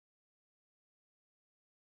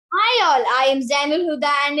Hi all, I am Zainul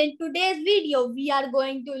Huda and in today's video we are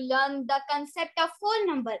going to learn the concept of whole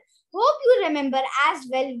number. Hope you remember as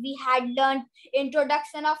well we had learned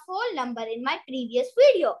introduction of whole number in my previous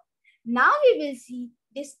video. Now we will see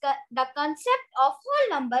the concept of whole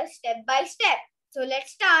number step by step. So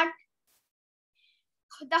let's start.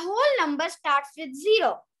 The whole number starts with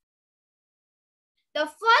 0. The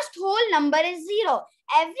first whole number is 0.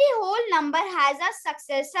 Every whole number has a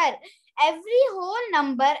successor. Every whole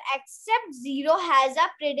number except 0 has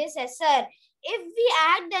a predecessor. If we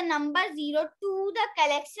add the number 0 to the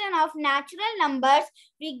collection of natural numbers,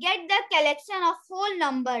 we get the collection of whole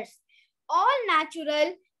numbers. All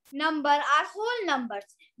natural numbers are whole numbers,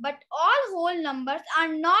 but all whole numbers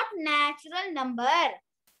are not natural numbers.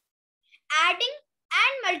 Adding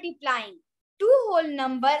and multiplying two whole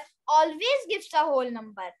numbers always gives a whole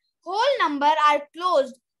number. Whole numbers are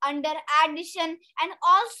closed under addition and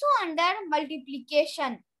also under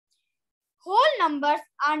multiplication. Whole numbers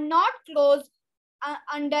are not closed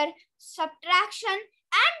under subtraction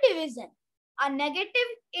and division. A negative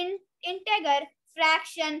integer,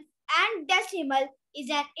 fraction and decimal is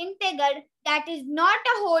an integer that is not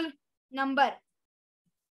a whole number.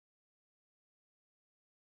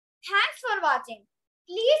 Thanks for watching.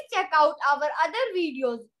 Please check out our other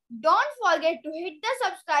videos. Don't forget to hit the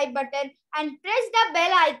subscribe button and press the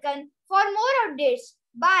bell icon for more updates.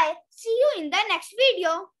 Bye. See you in the next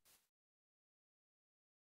video.